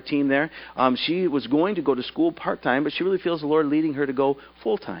part of our team there, she was going to go to school part-time, but she really feels the Lord leading her to go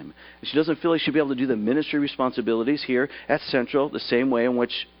full-time. She doesn't feel like she'll be able to do the ministry responsibilities here at Central the same way in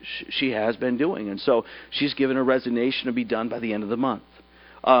which she has been doing. And so she's given her resignation to be done by the end of the month.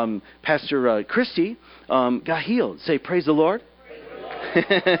 Pastor Christy got healed. Say, praise the Lord. Praise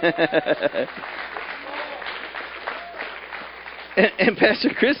the Lord. And Pastor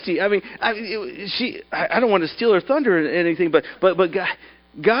Christy, I don't want to steal her thunder or anything, but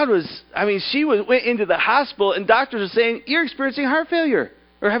God was, she went into the hospital and doctors are saying, you're experiencing heart failure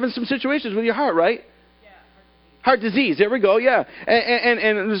or having some situations with your heart, right? Yeah, heart disease. There we go, yeah. And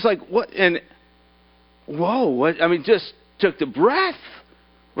it was like, what? And whoa, what? Just took the breath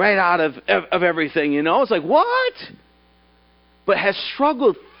right out of everything, It's like, what? But has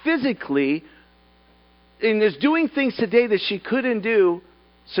struggled physically and is doing things today that she couldn't do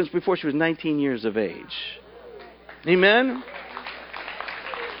since before she was 19 years of age. Amen?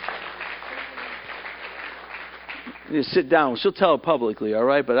 You sit down. She'll tell it publicly, all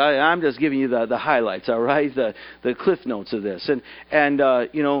right? But I'm just giving you the highlights, all right? The cliff notes of this.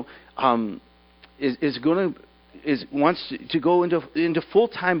 Wants to go into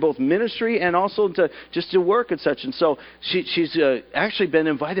full-time both ministry and also to work and such. And so she's actually been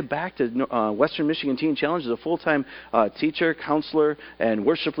invited back to Western Michigan Teen Challenge as a full-time teacher, counselor, and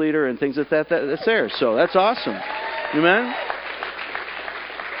worship leader and things like that. That's there. So that's awesome. Amen?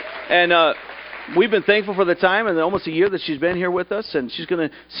 And we've been thankful for the time and almost a year that she's been here with us, and she's going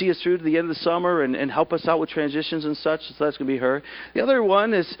to see us through to the end of the summer and help us out with transitions and such. So that's going to be her. The other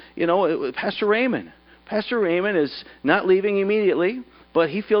one is, Pastor Raymond. Pastor Raymond is not leaving immediately, but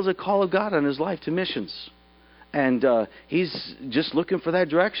he feels a call of God on his life to missions. And he's just looking for that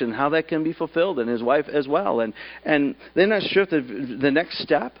direction, how that can be fulfilled, and his wife as well. And they're not sure if the next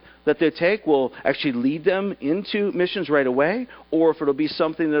step that they take will actually lead them into missions right away, or if it'll be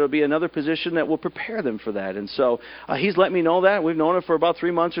something that will be another position that will prepare them for that. And so he's let me know that. We've known him for about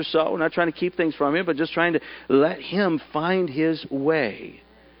 3 months or so. We're not trying to keep things from him, but just trying to let him find his way.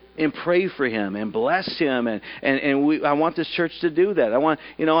 And pray for him and bless him, and I want this church to do that. I want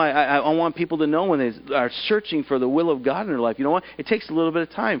people to know when they are searching for the will of God in their life. You know what? It takes a little bit of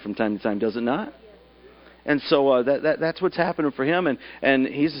time from time to time, does it not? And so that's what's happening for him, and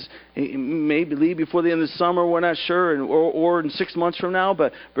he may leave before the end of the summer. We're not sure, or in 6 months from now.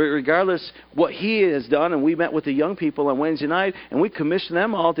 But regardless, what he has done, and we met with the young people on Wednesday night, and we commissioned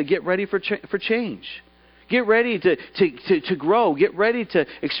them all to get ready for change. Get ready to grow. Get ready to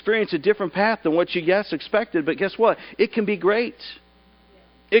experience a different path than what you expected. But guess what? It can be great.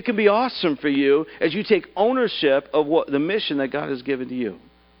 It can be awesome for you as you take ownership of the mission that God has given to you.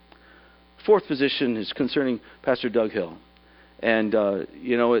 Fourth position is concerning Pastor Doug Hill. And,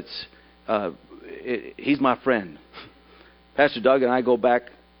 he's my friend. Pastor Doug and I go back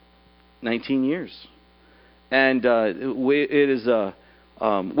 19 years. And it is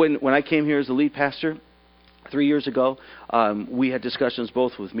when I came here as the lead pastor, 3 years ago, we had discussions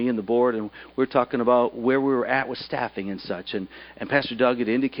both with me and the board, and we were talking about where we were at with staffing and such. And Pastor Doug had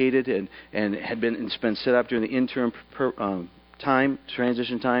indicated and had been set up during the interim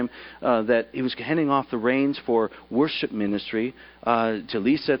transition time, that he was handing off the reins for worship ministry to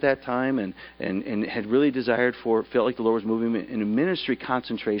Lisa at that time, and had really felt like the Lord was moving him in a ministry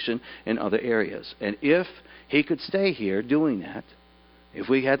concentration in other areas. And if he could stay here doing that, if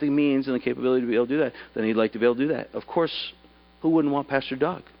we had the means and the capability to be able to do that, then he'd like to be able to do that. Of course, who wouldn't want Pastor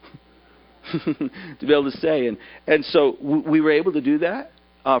Doug to be able to stay? And so we were able to do that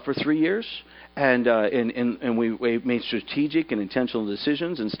for 3 years. And we made strategic and intentional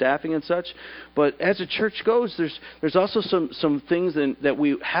decisions and staffing and such. But as a church goes, there's also some things that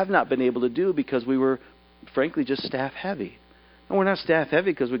we have not been able to do because we were, frankly, just staff heavy. And we're not staff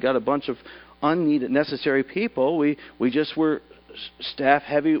heavy because we got a bunch of unneeded, necessary people. We just were staff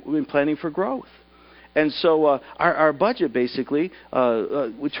heavy in planning for growth. And so our budget basically,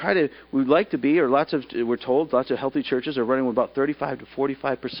 we'd like to be, or we're told lots of healthy churches are running with about 35 to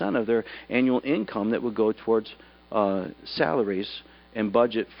 45% of their annual income that would go towards salaries and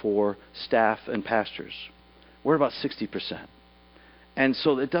budget for staff and pastors. We're about 60%. And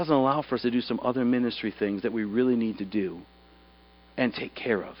so it doesn't allow for us to do some other ministry things that we really need to do and take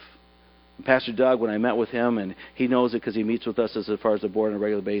care of. Pastor Doug, when I met with him, and he knows it because he meets with us as far as the board on a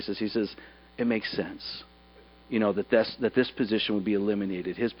regular basis, he says, it makes sense, that this position would be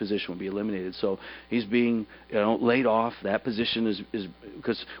eliminated. His position would be eliminated. So he's being, laid off. That position is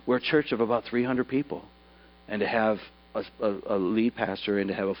because we're a church of about 300 people, and to have a lead pastor and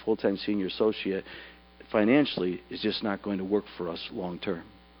to have a full-time senior associate financially is just not going to work for us long term.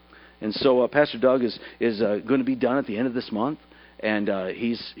 And so Pastor Doug is going to be done at the end of this month. And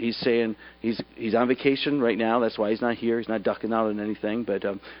he's saying he's on vacation right now. That's why he's not here. He's not ducking out on anything. But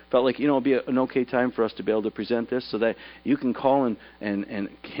felt like it'd be an okay time for us to be able to present this, so that you can call and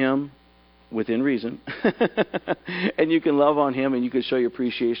him within reason, and you can love on him, and you can show your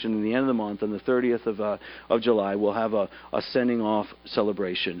appreciation. In the end of the month, on the 30th of July, we'll have a sending off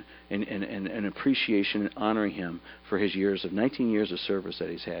celebration and an appreciation and honoring him for his 19 years of service that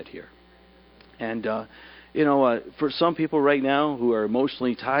he's had here. And for some people right now who are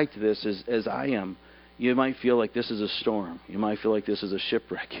emotionally tied to this, as I am, you might feel like this is a storm. You might feel like this is a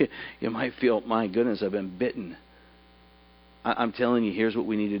shipwreck. You might feel, my goodness, I've been bitten. I'm telling you, here's what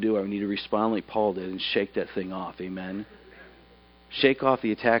we need to do. I need to respond like Paul did and shake that thing off. Amen? Shake off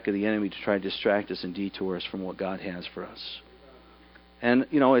the attack of the enemy to try to distract us and detour us from what God has for us. And,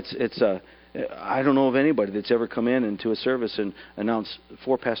 I don't know of anybody that's ever come in into a service and announced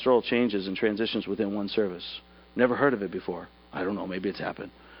 4 pastoral changes and transitions within one service. Never heard of it before. I don't know. Maybe it's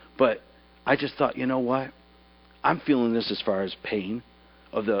happened. But I just thought, you know what? I'm feeling this as far as pain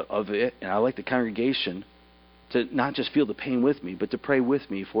of it. And I like the congregation to not just feel the pain with me, but to pray with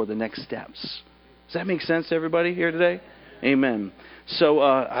me for the next steps. Does that make sense to everybody here today? Amen. So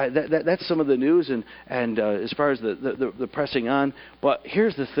that's some of the news and as far as the pressing on. But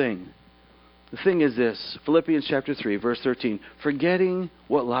here's the thing. The thing is this, Philippians chapter 3, verse 13, forgetting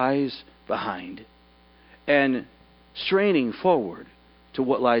what lies behind and straining forward to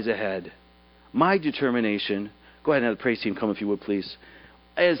what lies ahead. My determination, go ahead and have the praise team come if you would please,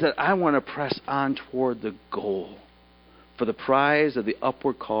 is that I want to press on toward the goal for the prize of the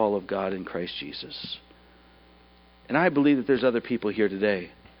upward call of God in Christ Jesus. And I believe that there's other people here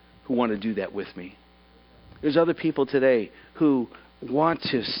today who want to do that with me. There's other people today who want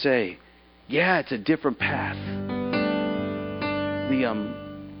to say, yeah, it's a different path.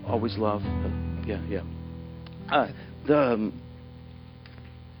 Always love.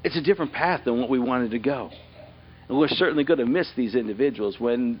 It's a different path than what we wanted to go. And we're certainly going to miss these individuals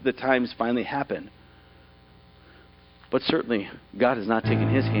when the times finally happen. But certainly, God has not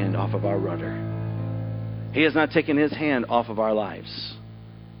taken His hand off of our rudder. He has not taken His hand off of our lives.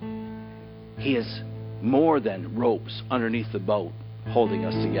 He is more than ropes underneath the boat holding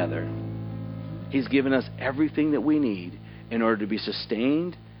us together. He's given us everything that we need in order to be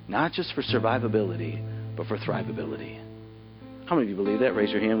sustained, not just for survivability, but for thrivability. How many of you believe that? Raise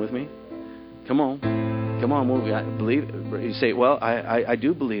your hand with me. Come on. Believe. You say, well, I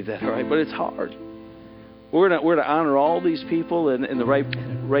do believe that, all right, but it's hard. We're to honor all these people in the right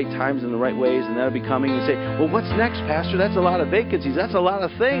times and the right ways, and that'll be coming. And say, well, what's next, Pastor? That's a lot of vacancies. That's a lot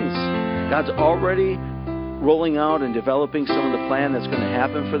of things. God's already rolling out and developing some of the plan that's going to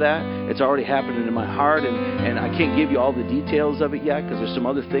happen for that. It's already happening in my heart, and I can't give you all the details of it yet because there's some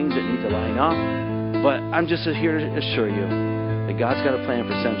other things that need to line up. But I'm just here to assure you that God's got a plan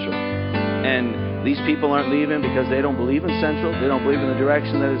for Central. And these people aren't leaving because they don't believe in Central. They don't believe in the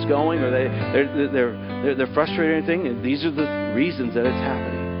direction that it's going, or they're frustrated or anything. And these are the reasons that it's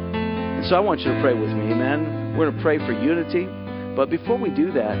happening. And so I want you to pray with me, amen? We're going to pray for unity. But before we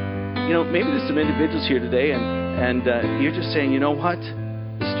do that, maybe there's some individuals here today, and And you're just saying, you know what?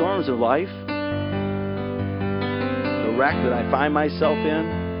 The storms of life, the wreck that I find myself in,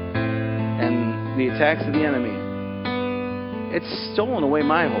 and the attacks of the enemy, it's stolen away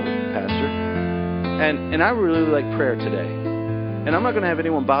my hope, Pastor. And I really like prayer today. And I'm not going to have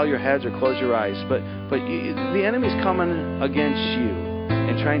anyone bow your heads or close your eyes, but the enemy's coming against you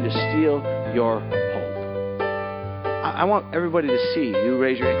and trying to steal your hope. I want everybody to see you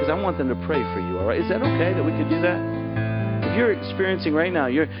raise your hand, because I want them to pray for you, all right? Is that okay that we could do that? If you're experiencing right now,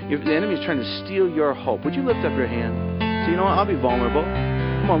 the enemy's trying to steal your hope, would you lift up your hand? So, you know what? I'll be vulnerable.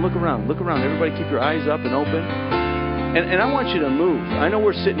 Come on, look around. Look around. Everybody keep your eyes up and open. And I want you to move. I know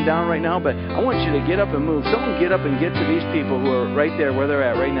we're sitting down right now, but I want you to get up and move. Someone get up and get to these people who are right there where they're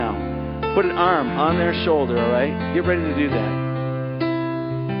at right now. Put an arm on their shoulder, all right? Get ready to do that.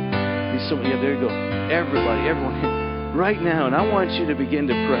 Yeah, there you go. Everyone, right now. And I want you to begin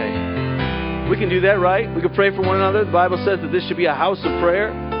to pray. We can do that, right? We can pray for one another. The Bible says that this should be a house of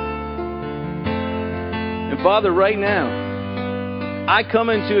prayer. And Father, right now, I come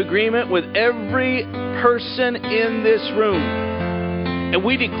into agreement with every person in this room. And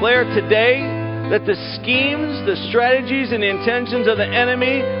we declare today that the schemes, the strategies, and the intentions of the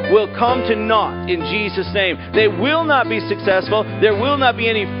enemy will come to naught in Jesus' name. They will not be successful. There will not be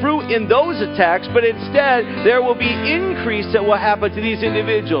any fruit in those attacks, but instead there will be increase that will happen to these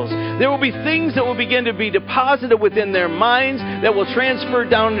individuals. There will be things that will begin to be deposited within their minds that will transfer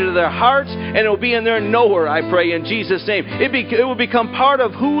down into their hearts, and it will be in their knower, I pray, in Jesus' name. It will become part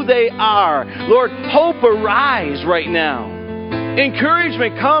of who they are. Lord, hope arise right now.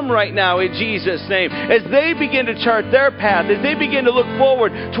 Encouragement come right now in Jesus' name. As they begin to chart their path, as they begin to look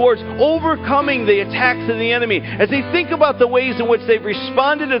forward towards overcoming the attacks of the enemy, as they think about the ways in which they've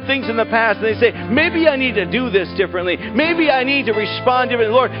responded to things in the past, and they say, maybe I need to do this differently. Maybe I need to respond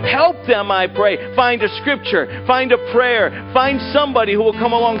differently. Lord, help them, I pray. Find a scripture, find a prayer, find somebody who will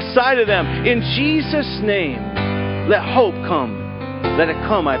come alongside of them. In Jesus' name, let hope come. Let it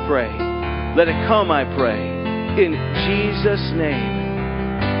come, I pray. Let it come, I pray. In Jesus' name.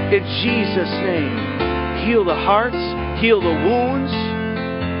 In Jesus' name. Heal the hearts. Heal the wounds.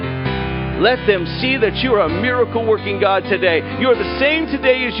 Let them see that you are a miracle-working God today. You are the same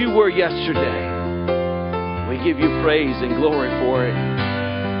today as you were yesterday. We give you praise and glory for it.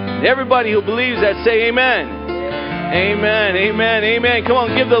 And everybody who believes that, say amen. Amen, amen, amen. Come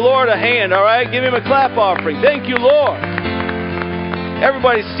on, give the Lord a hand, all right? Give Him a clap offering. Thank you, Lord.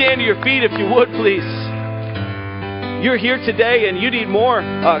 Everybody stand to your feet if you would, please. You're here today and you need more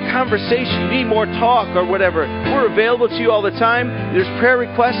conversation, you need more talk or whatever. We're available to you all the time. There's prayer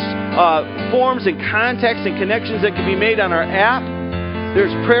requests, forms and contacts and connections that can be made on our app. There's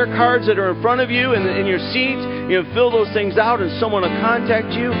prayer cards that are in front of you and in your seat. You know, fill those things out and someone will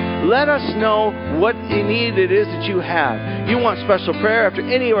contact you. Let us know what need it is that you have. You want special prayer after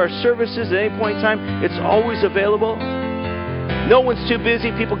any of our services at any point in time, it's always available. No one's too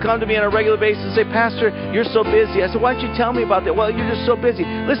busy. People come to me on a regular basis and say, Pastor, you're so busy. I said, why don't you tell me about that? Well, you're just so busy.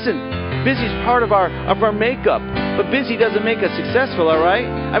 Listen, busy is part of our makeup, but busy doesn't make us successful, all right?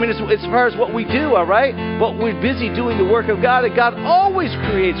 I mean, as far as what we do, all right? But we're busy doing the work of God, and God always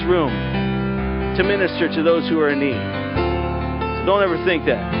creates room to minister to those who are in need. So don't ever think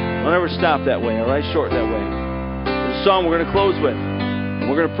that. Don't ever stop that way, all right? Short that way. There's a song we're going to close with, and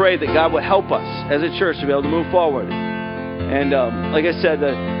we're going to pray that God will help us as a church to be able to move forward. And like I said,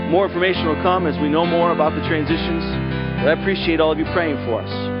 more information will come as we know more about the transitions. But I appreciate all of you praying for us,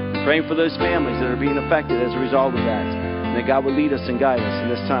 praying for those families that are being affected as a result of that, and that God would lead us and guide us in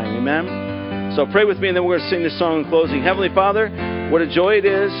this time. Amen? So pray with me, and then we're going to sing this song in closing. Heavenly Father, what a joy it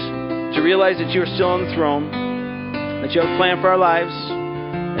is to realize that you are still on the throne, that you have a plan for our lives,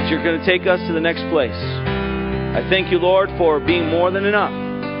 that you're going to take us to the next place. I thank you, Lord, for being more than enough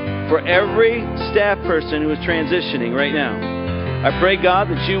for every staff person who is transitioning right now. I pray,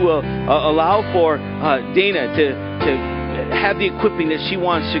 God, that you will allow for Dana to have the equipping that she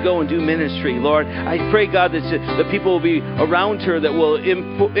wants to go and do ministry, Lord. I pray, God, that the people will be around her that will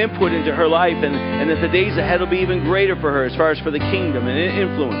input into her life, and that the days ahead will be even greater for her as far as for the kingdom and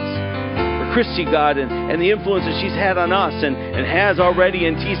influence. For Christy, God, and the influence that she's had on us and has already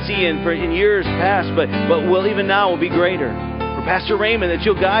in TC and in years past, but will even now will be greater. Pastor Raymond, that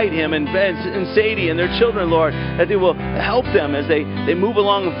you'll guide him and Sadie and their children, Lord, that they will help them as they move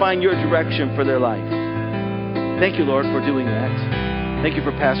along and find your direction for their life. Thank you, Lord, for doing that. Thank you for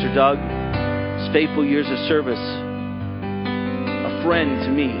Pastor Doug, his faithful years of service, a friend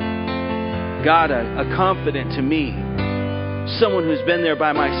to me, God, a confidant to me, someone who's been there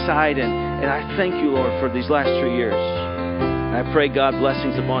by my side, and I thank you, Lord, for these last 3 years. And I pray, God,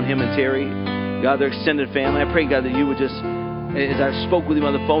 blessings upon him and Terry. God, their extended family. I pray, God, that you would just, as I spoke with him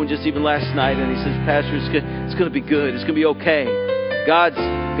on the phone just even last night, and he says, Pastor, it's going to be good. It's going to be okay. God's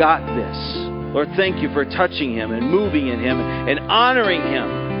got this. Lord, thank you for touching him and moving in him and honoring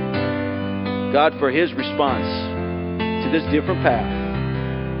him. God, for his response to this different path,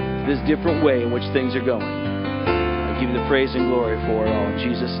 to this different way in which things are going. I give you the praise and glory for it all. In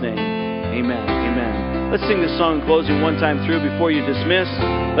Jesus' name, amen. Amen. Let's sing this song in closing one time through before you dismiss.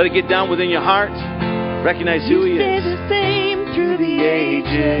 Let it get down within your heart. Recognize who he is. You stay the same through the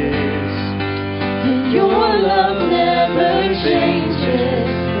ages. Your love never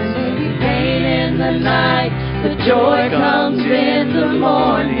changes. There may be pain in the night, but joy comes in the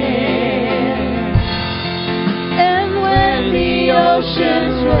morning. And when the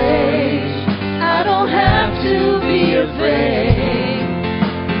oceans rage, I don't have to be afraid,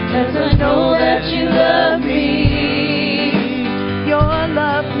 'cause I know that you love me. Your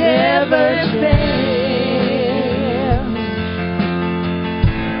love never fails.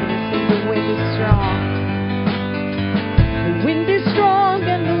 The wind is strong. The wind is strong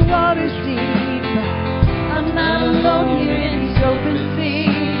and the water's deep. I'm not alone here in these open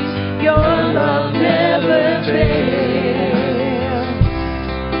seas. Your love never fails.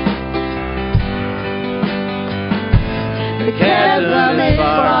 The chasm is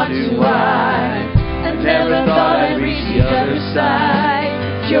far too wide. I never thought I'd reach the other side.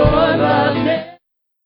 Your